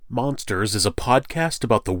Monsters is a podcast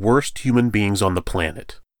about the worst human beings on the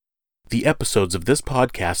planet. The episodes of this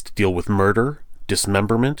podcast deal with murder,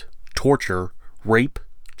 dismemberment, torture, rape,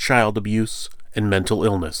 child abuse, and mental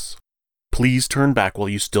illness. Please turn back while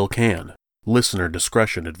you still can. Listener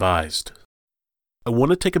discretion advised. I want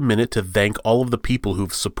to take a minute to thank all of the people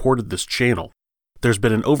who've supported this channel. There's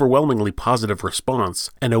been an overwhelmingly positive response,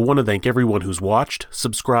 and I want to thank everyone who's watched,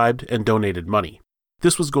 subscribed, and donated money.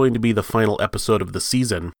 This was going to be the final episode of the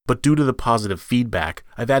season, but due to the positive feedback,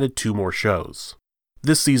 I've added 2 more shows.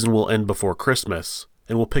 This season will end before Christmas,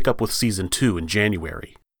 and we'll pick up with Season 2 in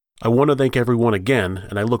January. I want to thank everyone again,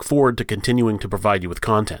 and I look forward to continuing to provide you with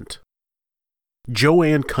content.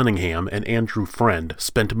 JoAnn Cunningham and Andrew Freund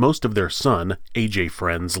spent most of their son, AJ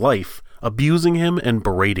Freund's life, abusing him and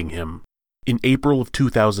berating him. In April of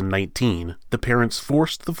 2019, the parents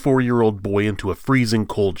forced the 4-year-old boy into a freezing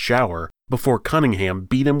cold shower before Cunningham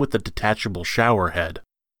beat him with a detachable shower head.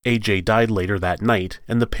 AJ died later that night,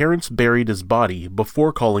 and the parents buried his body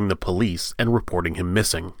before calling the police and reporting him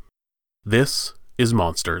missing. This is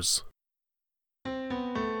Monsters.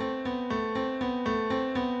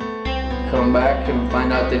 Come back and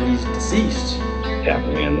find out that he's deceased.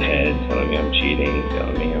 Tapping me on the head, telling me I'm cheating,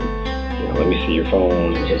 telling me let me see your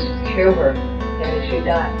phone. Just kill her, and she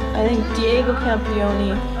died. I think Diego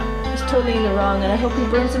Campione is totally in the wrong, and I hope he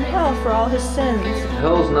burns in hell for all his sins.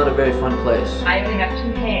 Hell's not a very fun place. I only have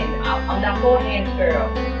 2 hands. I'm not 4 hands, girl.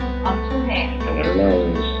 I'm 2 hands. I don't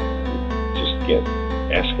know, just get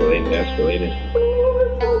escalated.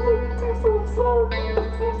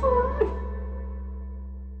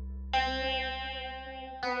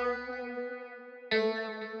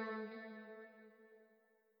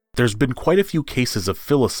 There's been quite a few cases of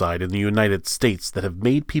filicide in the United States that have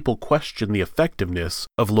made people question the effectiveness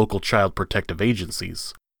of local child protective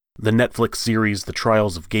agencies. The Netflix series The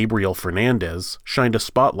Trials of Gabriel Fernandez shined a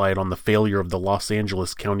spotlight on the failure of the Los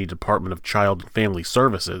Angeles County Department of Child and Family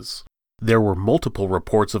Services. There were multiple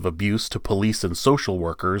reports of abuse to police and social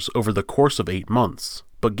workers over the course of 8 months,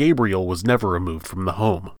 but Gabriel was never removed from the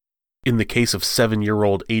home. In the case of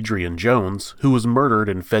 7-year-old Adrian Jones, who was murdered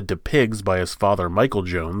and fed to pigs by his father Michael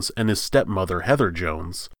Jones and his stepmother Heather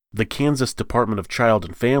Jones, the Kansas Department of Child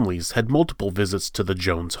and Families had multiple visits to the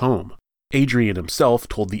Jones home. Adrian himself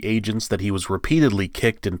told the agents that he was repeatedly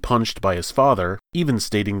kicked and punched by his father, even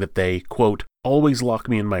stating that they, quote, always lock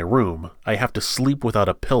me in my room, I have to sleep without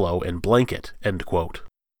a pillow and blanket, end quote.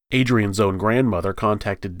 Adrian's own grandmother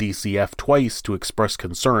contacted DCF twice to express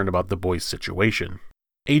concern about the boy's situation.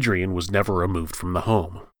 Adrian was never removed from the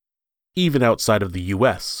home. Even outside of the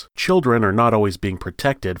U.S., children are not always being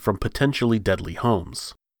protected from potentially deadly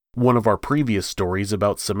homes. One of our previous stories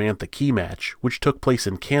about Samantha Keymatch, which took place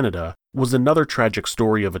in Canada, was another tragic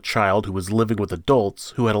story of a child who was living with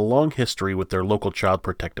adults who had a long history with their local child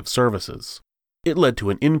protective services. It led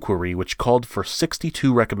to an inquiry which called for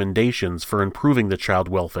 62 recommendations for improving the child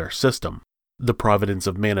welfare system. The Province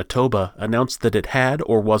of Manitoba announced that it had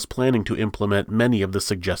or was planning to implement many of the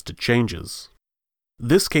suggested changes.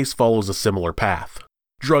 This case follows a similar path.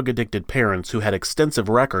 Drug-addicted parents who had extensive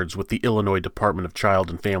records with the Illinois Department of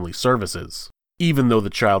Child and Family Services. Even though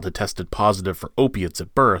the child had tested positive for opiates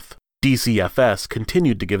at birth, DCFS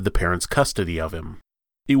continued to give the parents custody of him.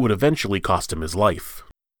 It would eventually cost him his life.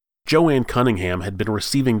 JoAnn Cunningham had been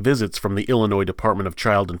receiving visits from the Illinois Department of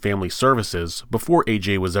Child and Family Services before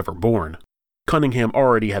AJ was ever born. Cunningham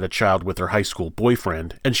already had a child with her high school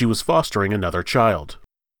boyfriend, and she was fostering another child.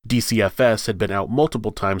 DCFS had been out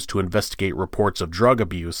multiple times to investigate reports of drug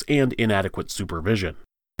abuse and inadequate supervision.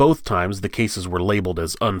 Both times the cases were labeled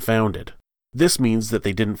as unfounded. This means that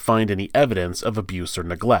they didn't find any evidence of abuse or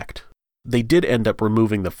neglect. They did end up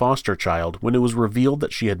removing the foster child when it was revealed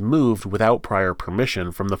that she had moved without prior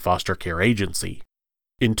permission from the foster care agency.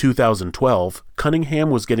 In 2012,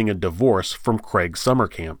 Cunningham was getting a divorce from Craig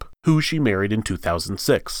Summercamp, who she married in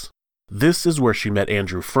 2006. This is where she met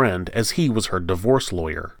Andrew Freund, as he was her divorce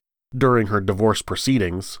lawyer. During her divorce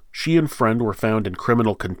proceedings, she and Freund were found in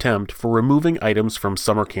criminal contempt for removing items from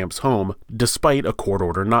Summercamp's home despite a court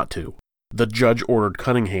order not to. The judge ordered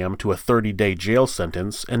Cunningham to a 30-day jail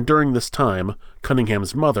sentence, and during this time,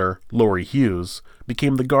 Cunningham's mother, Lori Hughes,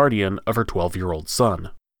 became the guardian of her 12-year-old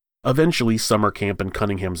son. Eventually, Summercamp and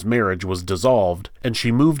Cunningham's marriage was dissolved, and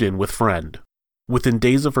she moved in with Freund. Within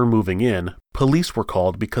days of her moving in, police were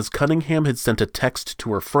called because Cunningham had sent a text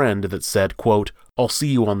to her friend that said, quote, I'll see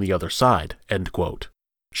you on the other side, end quote.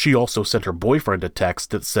 She also sent her boyfriend a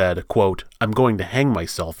text that said, quote, I'm going to hang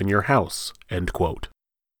myself in your house, end quote.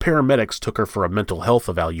 Paramedics took her for a mental health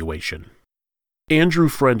evaluation. Andrew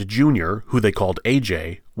Freund Jr., who they called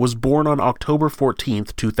AJ, was born on October 14,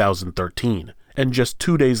 2013, and just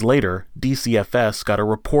 2 days later, DCFS got a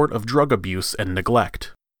report of drug abuse and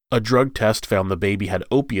neglect. A drug test found the baby had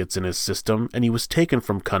opiates in his system, and he was taken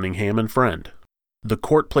from Cunningham and Freund. The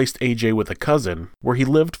court placed AJ with a cousin, where he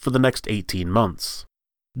lived for the next 18 months.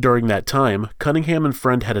 During that time, Cunningham and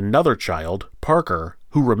Freund had another child, Parker,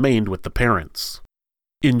 who remained with the parents.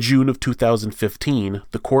 In June of 2015,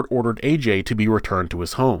 the court ordered AJ to be returned to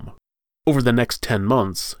his home. Over the next 10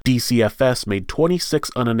 months, DCFS made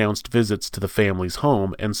 26 unannounced visits to the family's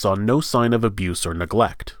home and saw no sign of abuse or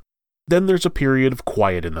neglect. Then there's a period of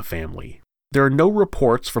quiet in the family. There are no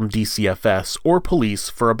reports from DCFS or police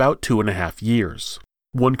for about 2.5 years.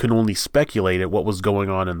 One can only speculate at what was going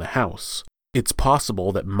on in the house. It's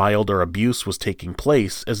possible that milder abuse was taking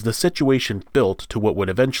place as the situation built to what would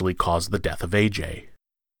eventually cause the death of AJ.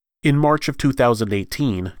 In March of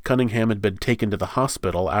 2018, Cunningham had been taken to the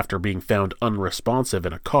hospital after being found unresponsive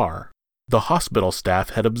in a car. The hospital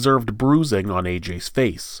staff had observed bruising on AJ's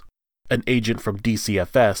face. An agent from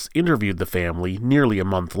DCFS interviewed the family nearly a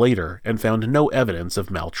month later and found no evidence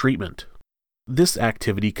of maltreatment. This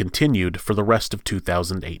activity continued for the rest of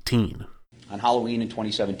 2018. On Halloween in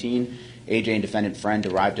 2017, AJ and defendant Freund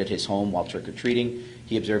arrived at his home while trick-or-treating.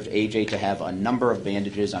 He observed AJ to have a number of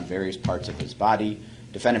bandages on various parts of his body.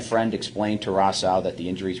 Defendant Freund explained to Rossau that the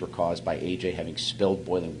injuries were caused by AJ having spilled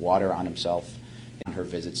boiling water on himself in her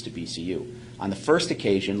visits to BCU. On the first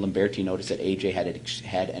occasion, Lamberti noticed that AJ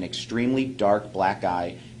had an extremely dark black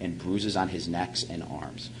eye and bruises on his neck and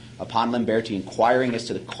arms. Upon Lamberti inquiring as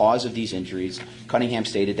to the cause of these injuries, Cunningham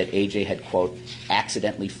stated that AJ had, quote,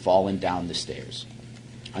 accidentally fallen down the stairs.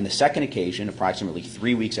 On the second occasion, approximately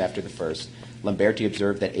 3 weeks after the first, Lamberti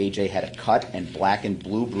observed that AJ had a cut and black and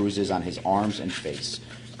blue bruises on his arms and face.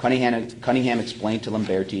 Cunningham explained to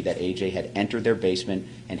Lamberti that AJ had entered their basement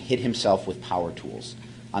and hit himself with power tools.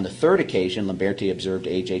 On the third occasion, Lamberti observed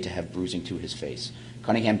AJ to have bruising to his face.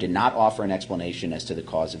 Cunningham did not offer an explanation as to the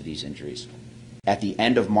cause of these injuries. At the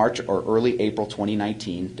end of March or early April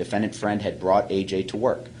 2019, defendant Freund had brought AJ to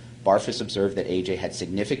work. Barfus observed that AJ had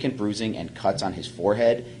significant bruising and cuts on his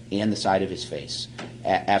forehead and the side of his face.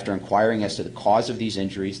 After inquiring as to the cause of these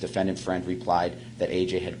injuries, defendant Freund replied that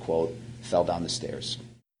AJ had, quote, fell down the stairs.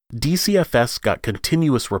 DCFS got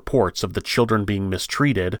continuous reports of the children being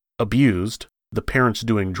mistreated, abused, the parents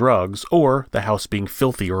doing drugs, or the house being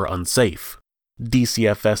filthy or unsafe.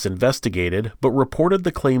 DCFS investigated, but reported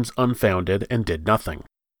the claims unfounded and did nothing.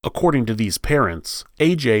 According to these parents,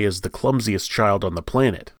 AJ is the clumsiest child on the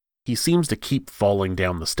planet. He seems to keep falling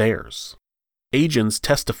down the stairs. Agents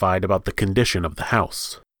testified about the condition of the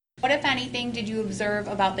house. What, if anything, did you observe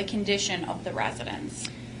about the condition of the residence?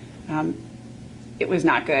 It was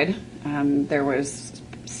not good. There was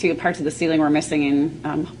parts of the ceiling were missing, and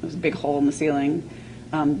there was a big hole in the ceiling.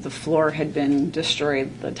 The floor had been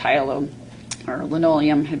destroyed. The tile or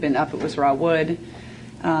linoleum had been up. It was raw wood.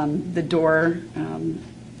 The door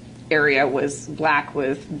area was black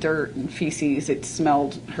with dirt and feces. It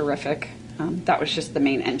smelled horrific. That was just the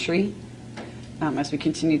main entry. As we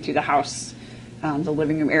continued through the house, the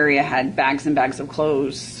living room area had bags and bags of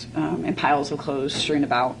clothes and piles of clothes strewn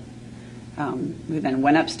about. We then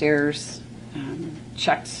went upstairs,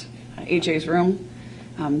 checked AJ's room.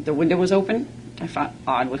 The window was open. I thought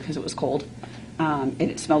odd because it was cold.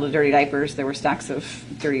 It smelled of dirty diapers. There were stacks of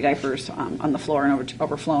dirty diapers on the floor and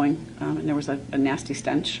overflowing, and there was a nasty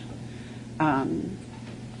stench. And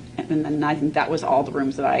then I think that was all the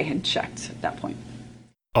rooms that I had checked at that point.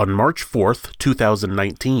 On March 4th,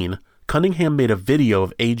 2019, Cunningham made a video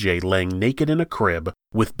of AJ laying naked in a crib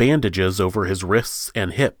with bandages over his wrists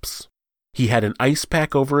and hips. He had an ice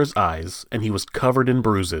pack over his eyes, and he was covered in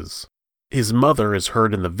bruises. His mother is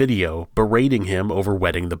heard in the video berating him over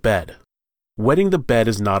wetting the bed. Wetting the bed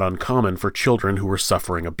is not uncommon for children who are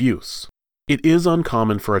suffering abuse. It is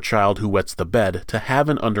uncommon for a child who wets the bed to have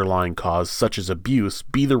an underlying cause such as abuse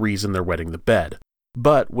be the reason they're wetting the bed.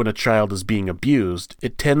 But when a child is being abused,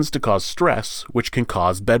 it tends to cause stress, which can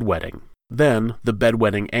cause bedwetting. Then, the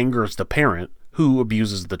bedwetting angers the parent, who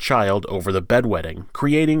abuses the child over the bedwetting,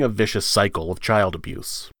 creating a vicious cycle of child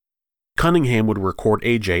abuse. Cunningham would record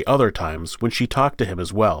AJ other times when she talked to him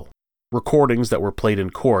as well. Recordings that were played in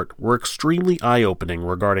court were extremely eye-opening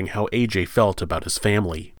regarding how AJ felt about his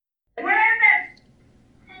family.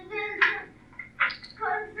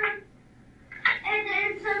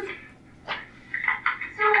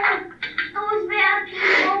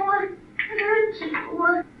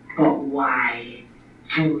 But why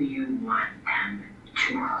do you want them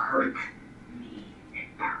to hurt me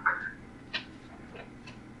and Parker?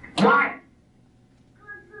 Why?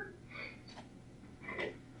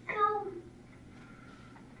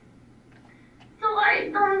 So I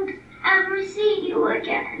don't ever see you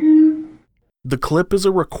again. The clip is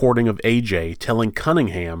a recording of AJ telling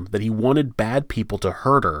Cunningham that he wanted bad people to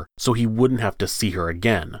hurt her so he wouldn't have to see her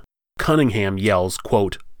again. Cunningham yells,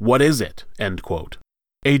 quote, "What is it?" End quote.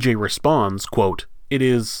 AJ responds, quote, "It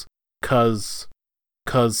is, 'cause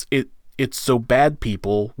it's so bad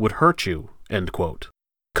people would hurt you," end quote.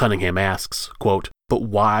 Cunningham asks, quote, "But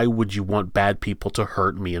why would you want bad people to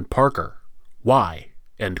hurt me and Parker? Why?"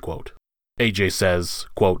 End quote. AJ says,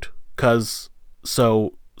 quote, "'Cause,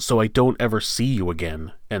 so I don't ever see you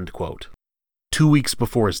again," end quote. 2 weeks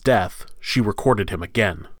before his death, she recorded him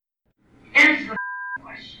again. Answer the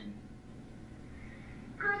question.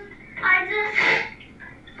 'Cause I just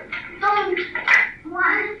don't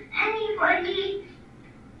want anybody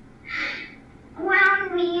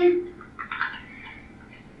around me.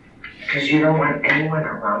 Because you don't want anyone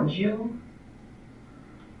around you?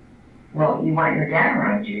 Well, you want your dad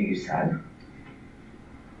around you, you said.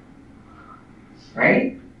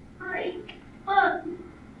 Right? Right. But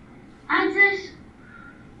I just...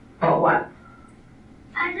 But what?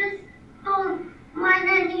 I just don't want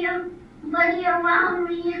anybody around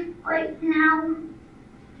me right now.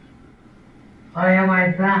 Why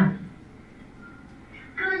is that?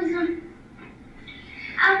 Because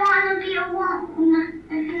I want to be alone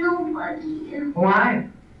with nobody. Why?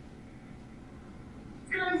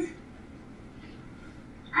 Because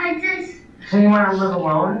I just... So you want to live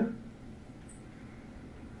alone?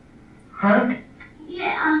 Huh?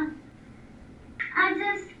 Yeah. I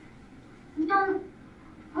just don't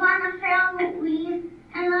want a family,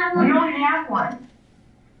 and I want... You don't have one.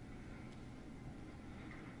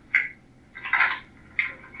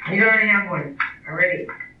 You already have one. Already.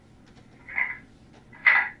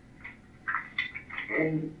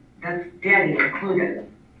 And that's Daddy included.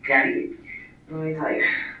 Daddy, let me tell you.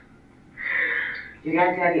 You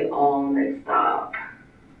got Daddy all mixed up.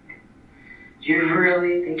 Do you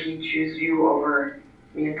really think he'd choose you over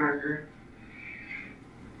me and Parker?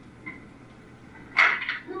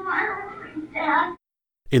 No, I don't like that.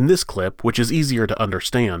 In this clip, which is easier to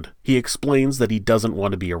understand, he explains that he doesn't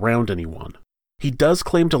want to be around anyone. He does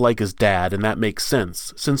claim to like his dad, and that makes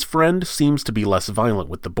sense, since Freund seems to be less violent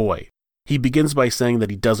with the boy. He begins by saying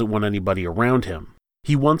that he doesn't want anybody around him.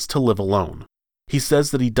 He wants to live alone. He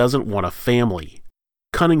says that he doesn't want a family.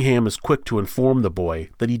 Cunningham is quick to inform the boy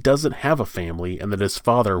that he doesn't have a family and that his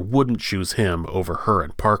father wouldn't choose him over her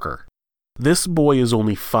and Parker. This boy is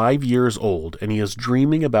only 5 years old and he is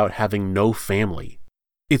dreaming about having no family.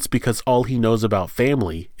 It's because all he knows about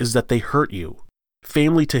family is that they hurt you.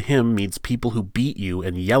 Family to him means people who beat you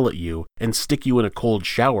and yell at you and stick you in a cold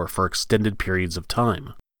shower for extended periods of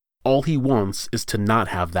time. All he wants is to not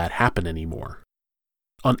have that happen anymore.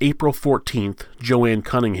 On April 14th, JoAnn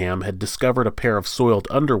Cunningham had discovered a pair of soiled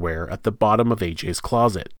underwear at the bottom of AJ's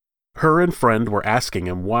closet. Her and Freund were asking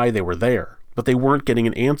him why they were there, but they weren't getting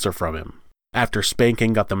an answer from him. After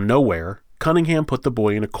spanking got them nowhere, Cunningham put the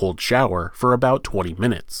boy in a cold shower for about 20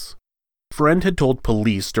 minutes. Freund had told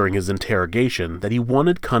police during his interrogation that he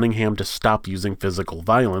wanted Cunningham to stop using physical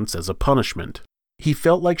violence as a punishment. He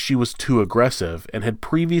felt like she was too aggressive and had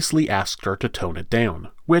previously asked her to tone it down,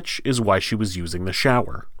 which is why she was using the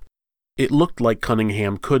shower. It looked like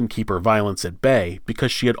Cunningham couldn't keep her violence at bay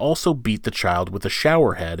because she had also beat the child with a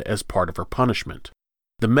shower head as part of her punishment.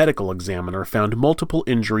 The medical examiner found multiple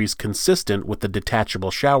injuries consistent with the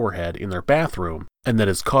detachable shower head in their bathroom, and that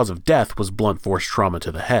his cause of death was blunt force trauma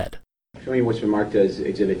to the head. Show me what's been marked as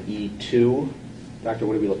Exhibit E2. Doctor,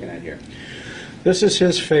 what are we looking at here? This is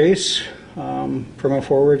his face from a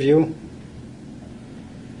forward view.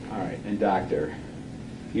 All right, and doctor,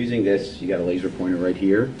 using this, you got a laser pointer right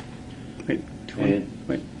here. Wait,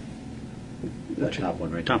 wait. The top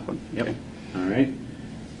one, right? Top one. Yep. Okay. All right.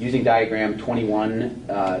 Using diagram 21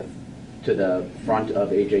 to the front of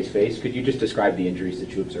AJ's face, could you just describe the injuries that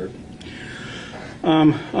you observed?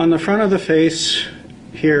 On the front of the face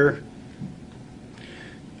here,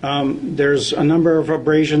 there's a number of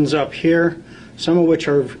abrasions up here, some of which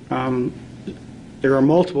are, there are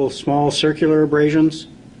multiple small circular abrasions.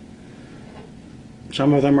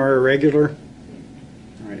 Some of them are irregular.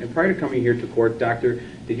 All right, and prior to coming here to court, doctor,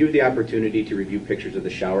 did you have the opportunity to review pictures of the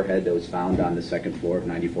shower head that was found on the second floor of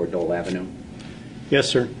 94 Dole Avenue? Yes,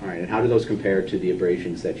 sir. All right, and how do those compare to the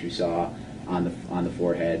abrasions that you saw on the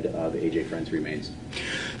forehead of AJ Freund's remains?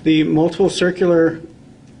 The multiple circular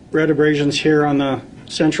red abrasions here on the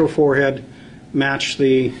central forehead match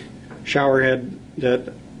the shower head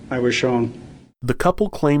that I was shown. The couple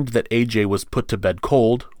claimed that AJ was put to bed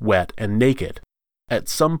cold, wet, and naked. At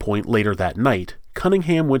some point later that night,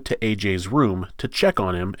 Cunningham went to AJ's room to check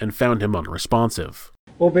on him and found him unresponsive.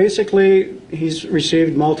 Well, basically, he's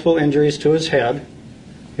received multiple injuries to his head.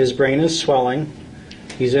 His brain is swelling.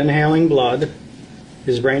 He's inhaling blood.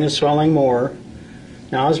 His brain is swelling more.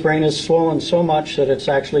 Now his brain is swollen so much that it's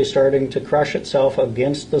actually starting to crush itself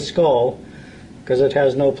against the skull because it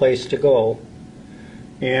has no place to go.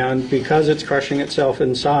 And because it's crushing itself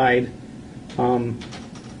inside,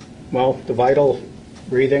 well, the vital,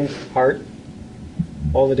 breathing, heart,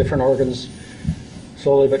 all the different organs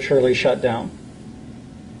slowly but surely shut down.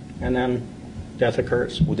 And then death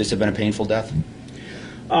occurs. Would this have been a painful death?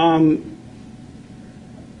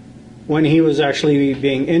 When he was actually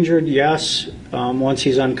being injured, yes. Once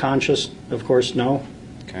he's unconscious, of course, no.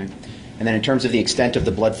 Okay. And then in terms of the extent of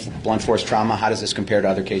the blunt force trauma, how does this compare to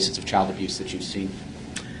other cases of child abuse that you've seen?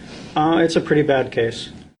 It's a pretty bad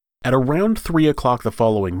case. At around 3 o'clock the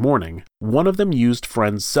following morning, one of them used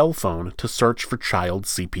Freund's cell phone to search for child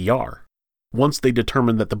CPR. Once they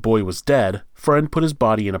determined that the boy was dead, Freund put his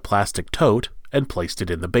body in a plastic tote and placed it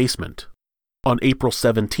in the basement. On April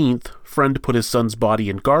 17th, Freund put his son's body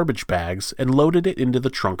in garbage bags and loaded it into the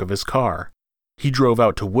trunk of his car. He drove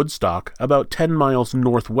out to Woodstock, about 10 miles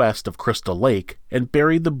northwest of Crystal Lake, and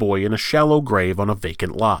buried the boy in a shallow grave on a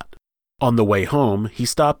vacant lot. On the way home, he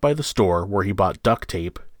stopped by the store where he bought duct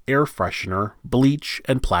tape, air freshener, bleach,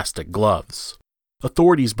 and plastic gloves.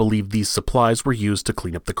 Authorities believe these supplies were used to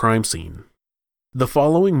clean up the crime scene. The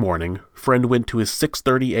following morning, Freund went to his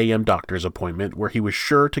 6:30 a.m. doctor's appointment where he was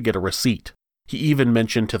sure to get a receipt. He even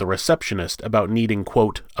mentioned to the receptionist about needing,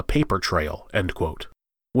 quote, a paper trail, end quote.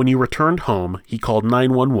 When he returned home, he called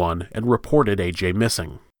 911 and reported AJ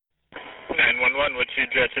missing. 911, what's the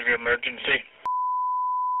address of your emergency?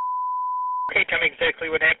 Okay, tell me exactly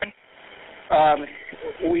what happened.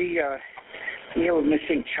 We have a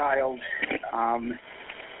missing child.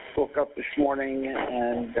 Woke up this morning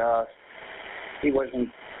and he wasn't.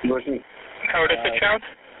 How old is the child?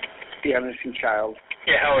 Yeah, missing child.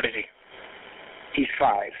 Yeah, how old is he? He's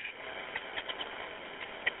 5.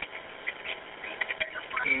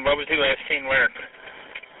 And what was he last seen wearing?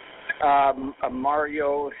 A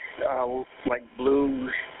Mario, like blue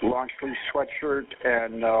long sleeve sweatshirt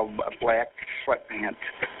and a black sweatpants.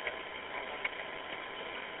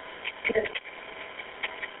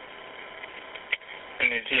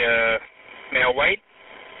 And is he a male white?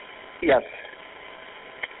 Yes.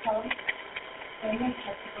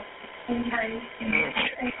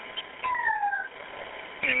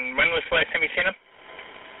 And when was the last time you seen him?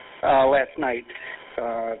 Last night,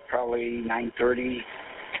 probably 9:30,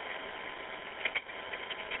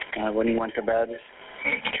 when he went to bed.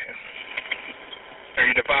 Okay. Are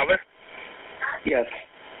you the father? Yes.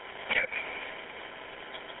 Yes.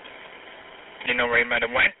 Do you know where he might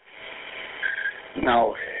have went?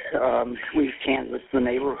 No. We've canvassed the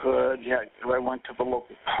neighborhood. I went to the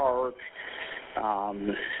local park.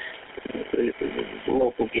 The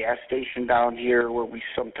local gas station down here where we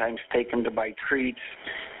sometimes take them to buy treats.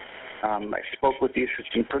 I spoke with the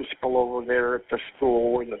assistant principal over there at the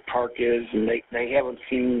school where the park is, and they haven't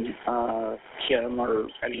seen him or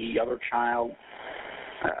any other child.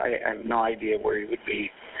 I have no idea where he would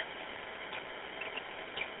be.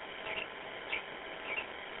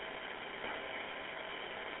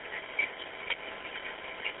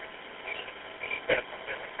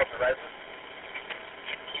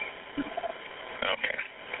 Okay.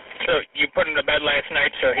 So you put him to bed last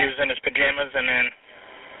night, so he was in his pajamas, and then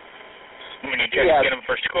when you tried to get him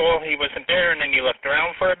for school, he wasn't there, and then you looked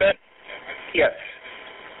around for a bit? Yes.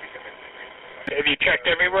 Have you checked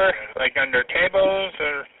everywhere, like under tables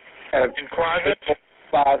or in closets?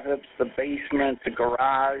 Closets, the basement, the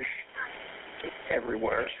garage,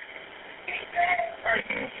 everywhere.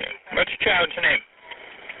 Okay. What's the child's name?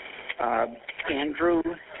 Andrew,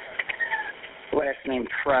 last name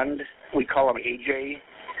Freund. We call him AJ.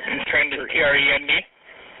 And Freund is T-R-E-N-D?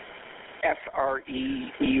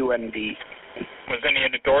 F-R-E-U-N-D. Was any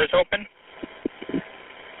of the doors open?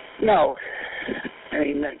 No. I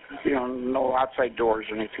mean, no outside doors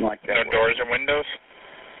or anything like that. No doors or windows?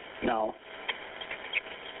 No.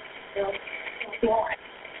 Okay,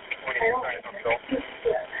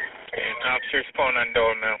 officer's phone on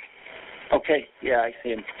door now. Okay, yeah, I see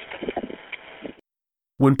him.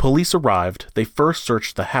 When police arrived, they first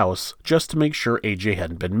searched the house just to make sure AJ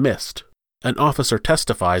hadn't been missed. An officer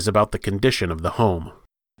testifies about the condition of the home.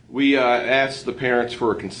 We asked the parents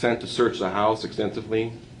for consent to search the house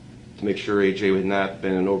extensively to make sure AJ had not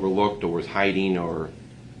been overlooked or was hiding or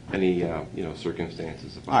any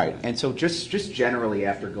circumstances. All right, and so just generally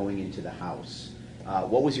after going into the house,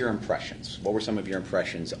 what was your impressions? What were some of your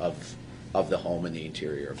impressions of the home and the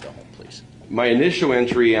interior of the home, please? My initial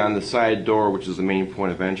entry on the side door, which is the main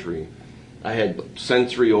point of entry, I had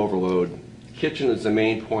sensory overload. Kitchen is the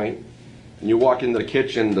main point. When you walk into the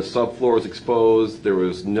kitchen, the subfloor is exposed. There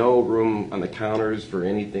was no room on the counters for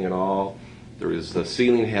anything at all. The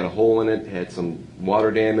ceiling had a hole in it, had some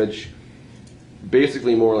water damage.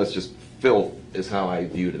 Basically, more or less just filth is how I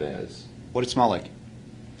viewed it as. What did it smell like?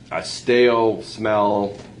 A stale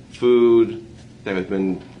smell, food that had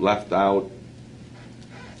been left out.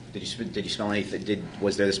 Did you smell anything?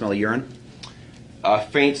 Was there the smell of urine? A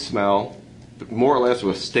faint smell. More or less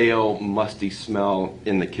was a stale, musty smell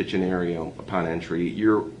in the kitchen area upon entry.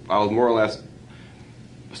 I was more or less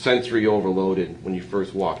sensory overloaded when you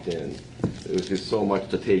first walked in. It was just so much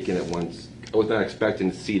to take in at once. I was not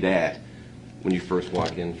expecting to see that when you first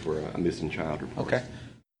walk in for a missing child report. Okay.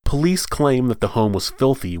 Police claim that the home was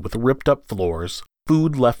filthy with ripped-up floors,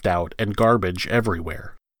 food left out, and garbage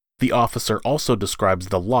everywhere. The officer also describes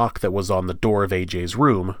the lock that was on the door of AJ's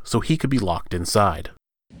room so he could be locked inside.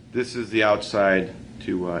 This is the outside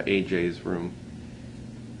to AJ's room.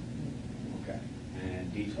 Okay.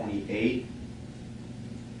 And D28?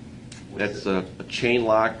 That's a chain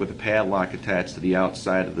lock with a padlock attached to the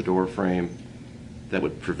outside of the door frame that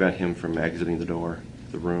would prevent him from exiting the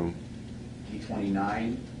room.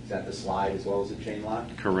 D29, is that the slide as well as the chain lock?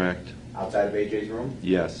 Correct. Outside of AJ's room?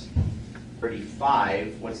 Yes.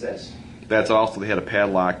 35, what's this? That's also, they had a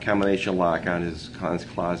padlock, combination lock on his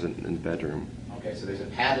closet in the bedroom. Okay, so there's a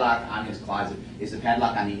padlock on his closet. Is the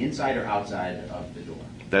padlock on the inside or outside of the door?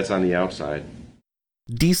 That's on the outside.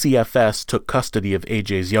 DCFS took custody of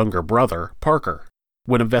AJ's younger brother, Parker.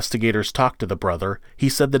 When investigators talked to the brother, he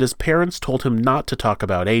said that his parents told him not to talk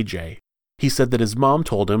about AJ. He said that his mom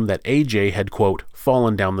told him that AJ had, quote,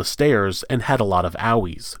 fallen down the stairs and had a lot of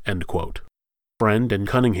owies, end quote. Freund and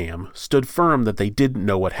Cunningham stood firm that they didn't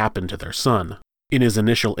know what happened to their son. In his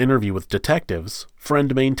initial interview with detectives,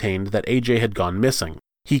 Freund maintained that AJ had gone missing.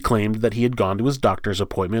 He claimed that he had gone to his doctor's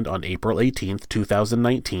appointment on April 18,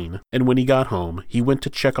 2019, and when he got home, he went to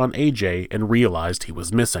check on AJ and realized he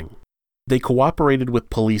was missing. They cooperated with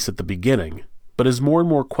police at the beginning, but as more and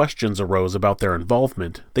more questions arose about their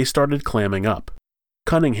involvement, they started clamming up.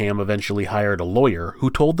 Cunningham eventually hired a lawyer who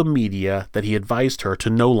told the media that he advised her to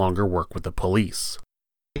no longer work with the police.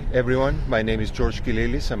 Hey everyone, my name is George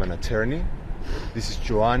Gililis. I'm an attorney. This is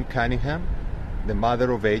JoAnn Cunningham, the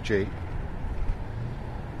mother of AJ.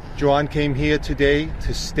 JoAnn came here today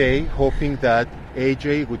to stay, hoping that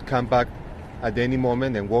AJ would come back at any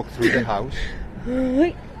moment and walk through the house.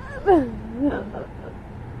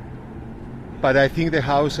 But I think the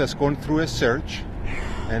house has gone through a search,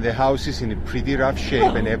 and the house is in a pretty rough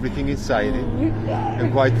shape and everything inside it.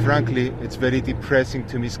 And quite frankly, it's very depressing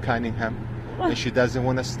to Miss Cunningham, and she doesn't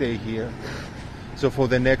want to stay here. So for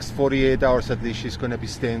the next 48 hours at least, she's going to be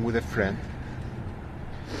staying with a friend.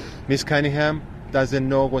 Miss Cunningham doesn't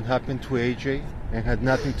know what happened to AJ and had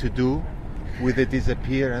nothing to do with the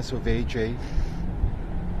disappearance of AJ.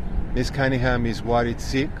 Miss Cunningham is worried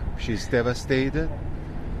sick. She's devastated.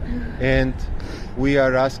 And we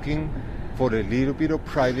are asking for a little bit of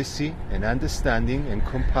privacy and understanding and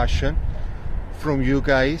compassion from you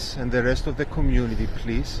guys and the rest of the community,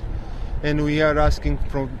 please. And we are asking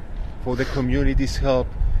for the community's help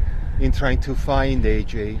in trying to find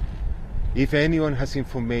AJ. If anyone has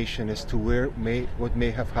information as to what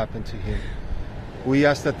may have happened to him, we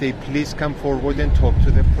ask that they please come forward and talk to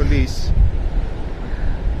the police.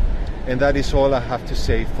 And that is all I have to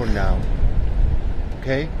say for now.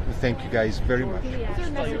 Okay? Well, thank you guys very much. Is there a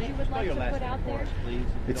message you would like to put out there?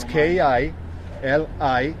 It's K-I-L-I-L-I-S.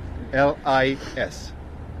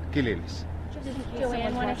 Gililis. Does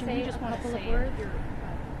JoAnn want to say a couple of words?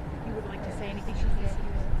 You would like to say anything she said?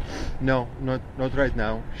 No, not right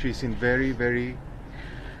now. She's in very, very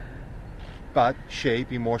bad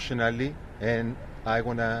shape emotionally, and I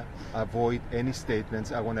want to avoid any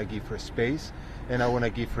statements. I want to give her space, and I want to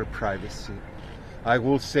give her privacy. I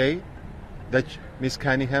will say that Miss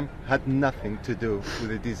Cunningham had nothing to do with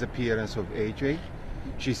the disappearance of AJ.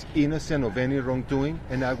 She's innocent of any wrongdoing,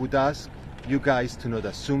 and I would ask you guys to not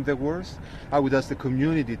assume the worst. I would ask the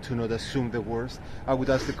community to not assume the worst. I would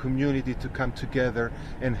ask the community to come together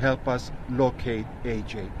and help us locate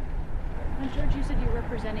AJ. George, you said you're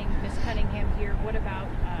representing Miss Cunningham here. What about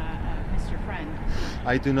Mr. Freund?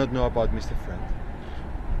 I do not know about Mr. Freund.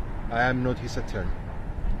 I am not his attorney.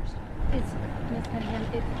 Is Miss Cunningham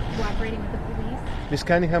cooperating with the police? Miss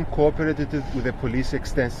Cunningham cooperated with the police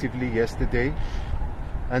extensively yesterday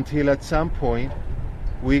until at some point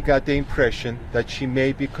we got the impression that she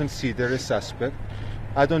may be considered a suspect.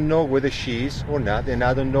 I don't know whether she is or not, and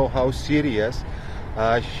I don't know how serious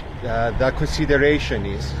that consideration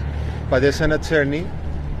is. But as an attorney,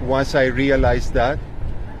 once I realized that,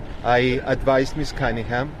 I advised Ms.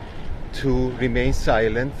 Cunningham to remain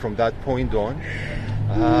silent from that point on,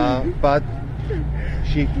 but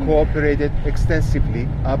she cooperated extensively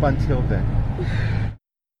up until then.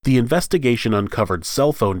 The investigation uncovered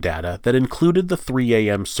cell phone data that included the 3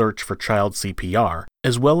 a.m. search for child CPR,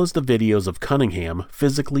 as well as the videos of Cunningham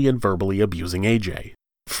physically and verbally abusing AJ.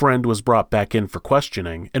 Freund was brought back in for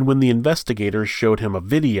questioning, and when the investigators showed him a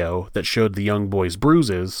video that showed the young boy's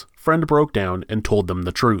bruises, Freund broke down and told them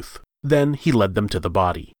the truth. Then he led them to the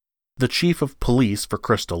body. The chief of police for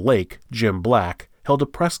Crystal Lake, Jim Black, held a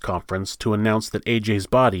press conference to announce that AJ's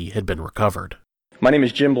body had been recovered. My name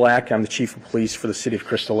is Jim Black. I'm the chief of police for the city of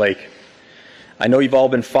Crystal Lake. I know you've all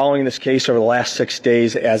been following this case over the last 6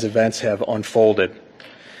 days as events have unfolded.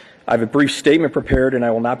 I have a brief statement prepared, and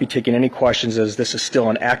I will not be taking any questions as this is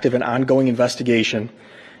still an active and ongoing investigation,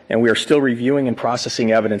 and we are still reviewing and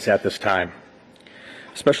processing evidence at this time.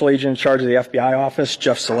 Special Agent in charge of the FBI office,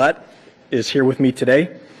 Jeff Sillett, is here with me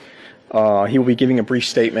today. He will be giving a brief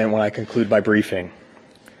statement when I conclude my briefing.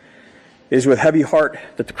 It is with heavy heart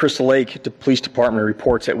that the Crystal Lake Police Department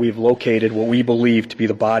reports that we have located what we believe to be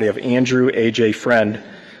the body of Andrew A.J. Freund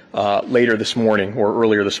earlier this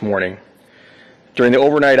morning. During the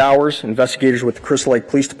overnight hours, investigators with the Crystal Lake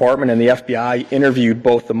Police Department and the FBI interviewed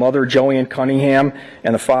both the mother, JoAnn Cunningham,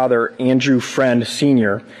 and the father, Andrew Freund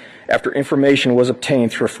Sr., after information was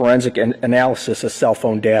obtained through a forensic analysis of cell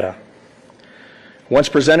phone data. Once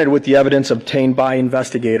presented with the evidence obtained by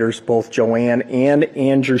investigators, both JoAnn and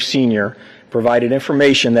Andrew Sr. provided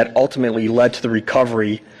information that ultimately led to the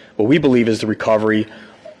recovery, what we believe is the recovery,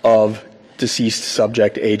 of deceased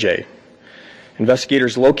subject AJ.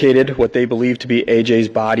 Investigators located what they believe to be AJ's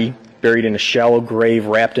body, buried in a shallow grave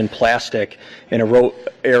wrapped in plastic in a remote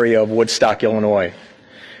area of Woodstock, Illinois.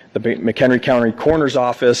 The McHenry County Coroner's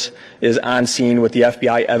Office is on scene with the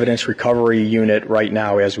FBI Evidence Recovery Unit right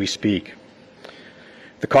now as we speak.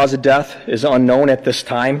 The cause of death is unknown at this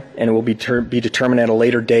time and will be determined at a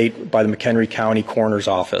later date by the McHenry County Coroner's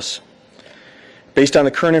Office. Based on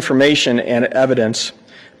the current information and evidence,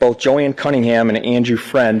 both JoAnn Cunningham and Andrew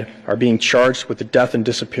Freund are being charged with the death and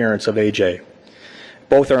disappearance of AJ.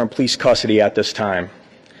 Both are in police custody at this time.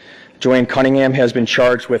 JoAnn Cunningham has been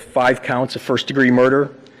charged with 5 counts of first-degree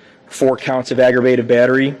murder, 4 counts of aggravated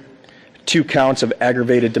battery, 2 counts of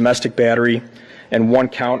aggravated domestic battery, and 1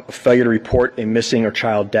 count of failure to report a missing or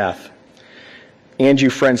child death. Andrew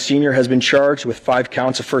Freund Sr. has been charged with 5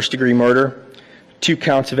 counts of first-degree murder, 2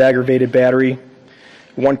 counts of aggravated battery,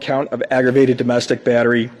 1 count of aggravated domestic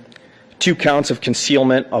battery, 2 counts of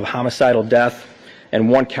concealment of homicidal death, and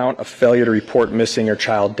 1 count of failure to report missing or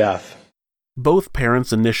child death. Both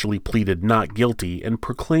parents initially pleaded not guilty and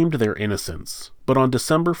proclaimed their innocence, but on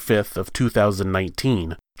December 5th of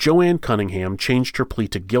 2019, JoAnn Cunningham changed her plea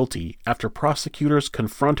to guilty after prosecutors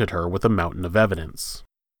confronted her with a mountain of evidence.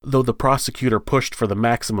 Though the prosecutor pushed for the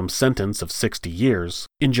maximum sentence of 60 years,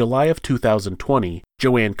 in July of 2020,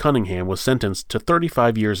 JoAnn Cunningham was sentenced to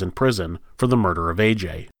 35 years in prison for the murder of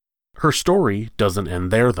AJ. Her story doesn't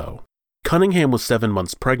end there, though. Cunningham was 7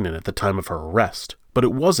 months pregnant at the time of her arrest, but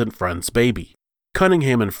it wasn't Freund's baby.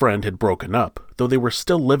 Cunningham and Freund had broken up, though they were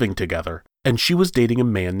still living together, and she was dating a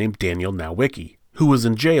man named Daniel Nowicki, who was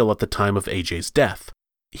in jail at the time of AJ's death.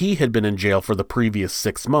 He had been in jail for the previous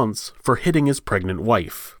 6 months for hitting his pregnant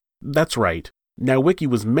wife. That's right, Nowicki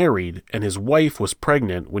was married and his wife was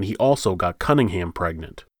pregnant when he also got Cunningham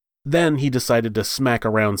pregnant. Then he decided to smack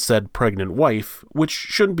around said pregnant wife, which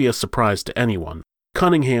shouldn't be a surprise to anyone.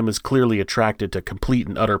 Cunningham is clearly attracted to complete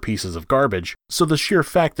and utter pieces of garbage, so the sheer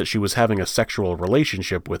fact that she was having a sexual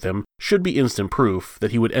relationship with him should be instant proof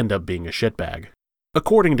that he would end up being a shitbag.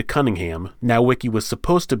 According to Cunningham, Nowicki was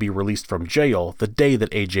supposed to be released from jail the day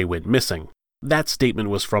that AJ went missing. That statement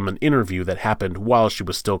was from an interview that happened while she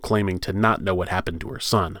was still claiming to not know what happened to her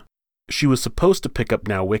son. She was supposed to pick up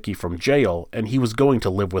Nowicki from jail, and he was going to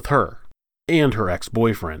live with her, and her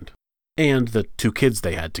ex-boyfriend, and the 2 kids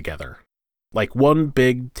they had together. Like one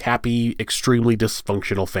big, happy, extremely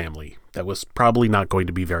dysfunctional family that was probably not going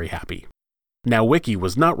to be very happy. Nowicki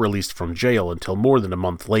was not released from jail until more than a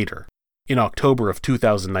month later. In October of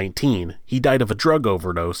 2019, he died of a drug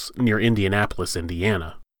overdose near Indianapolis,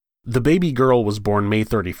 Indiana. The baby girl was born May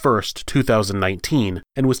 31st, 2019,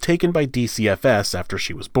 and was taken by DCFS after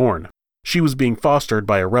she was born. She was being fostered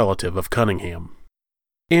by a relative of Cunningham.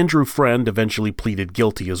 Andrew Freund eventually pleaded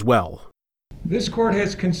guilty as well. This court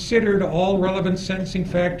has considered all relevant sentencing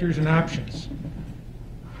factors and options,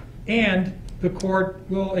 and the court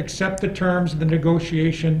will accept the terms of the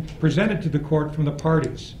negotiation presented to the court from the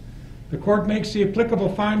parties. The court makes the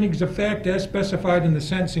applicable findings of fact as specified in the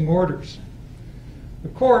sentencing orders. The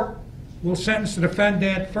court will sentence the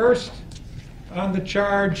defendant first on the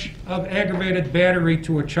charge of aggravated battery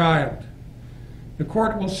to a child. The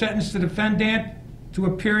court will sentence the defendant to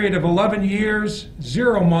a period of 11 years,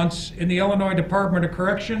 0 months in the Illinois Department of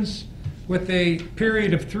Corrections, with a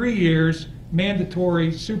period of 3 years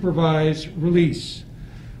mandatory supervised release.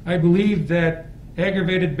 I believe that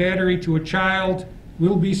aggravated battery to a child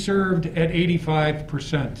will be served at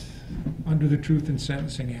 85% under the Truth in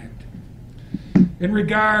Sentencing Act. In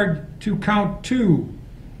regard to count 2,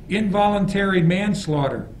 involuntary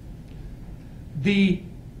manslaughter, the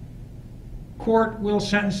court will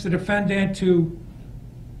sentence the defendant to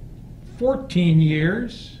 14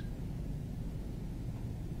 years,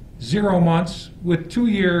 0 months, with 2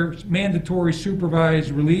 years mandatory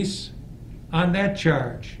supervised release on that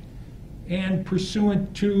charge. And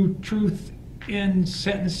pursuant to Truth in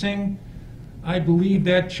Sentencing, I believe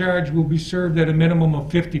that charge will be served at a minimum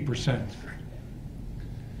of 50%.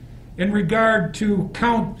 In regard to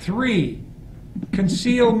count 3,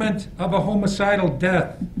 concealment of a homicidal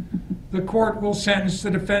death, the court will sentence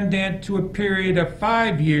the defendant to a period of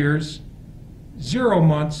 5 years, 0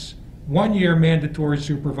 months, 1 year mandatory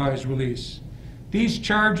supervised release. These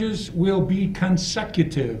charges will be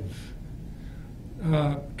consecutive,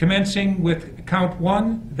 commencing with count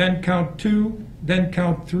 1, then count 2, then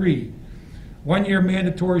count 3. 1 year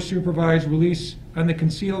mandatory supervised release on the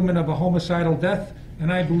concealment of a homicidal death,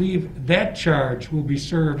 and I believe that charge will be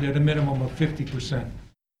served at a minimum of 50%.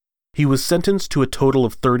 He was sentenced to a total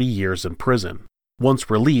of 30 years in prison. Once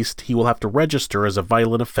released, he will have to register as a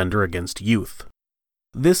violent offender against youth.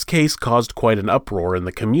 This case caused quite an uproar in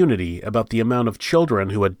the community about the amount of children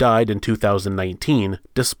who had died in 2019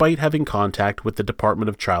 despite having contact with the Department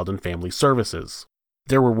of Child and Family Services.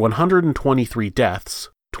 There were 123 deaths,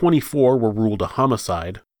 24 were ruled a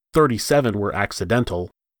homicide, 37 were accidental,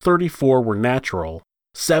 34 were natural,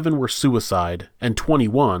 7 were suicide, and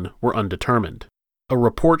 21 were undetermined. A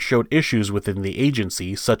report showed issues within the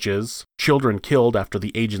agency, such as children killed after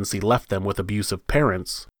the agency left them with abusive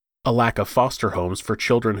parents, a lack of foster homes for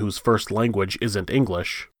children whose first language isn't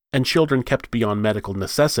English, and children kept beyond medical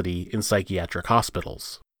necessity in psychiatric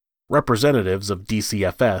hospitals. Representatives of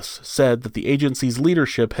DCFS said that the agency's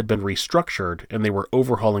leadership had been restructured and they were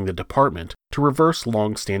overhauling the department to reverse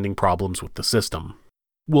long-standing problems with the system.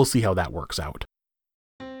 We'll see how that works out.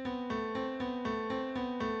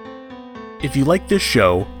 If you like this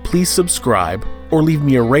show, please subscribe or leave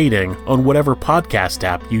me a rating on whatever podcast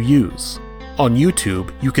app you use. On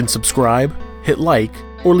YouTube, you can subscribe, hit like,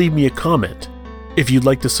 or leave me a comment. If you'd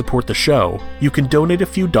like to support the show, you can donate a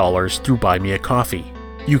few dollars through Buy Me a Coffee.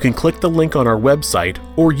 You can click the link on our website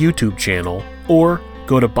or YouTube channel, or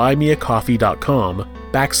go to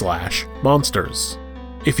buymeacoffee.com/monsters.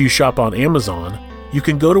 If you shop on Amazon, you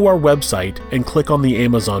can go to our website and click on the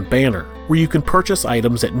Amazon banner, where you can purchase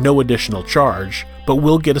items at no additional charge, but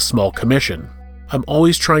will get a small commission. I'm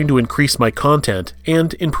always trying to increase my content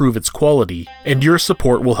and improve its quality, and your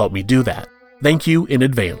support will help me do that. Thank you in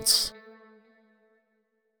advance.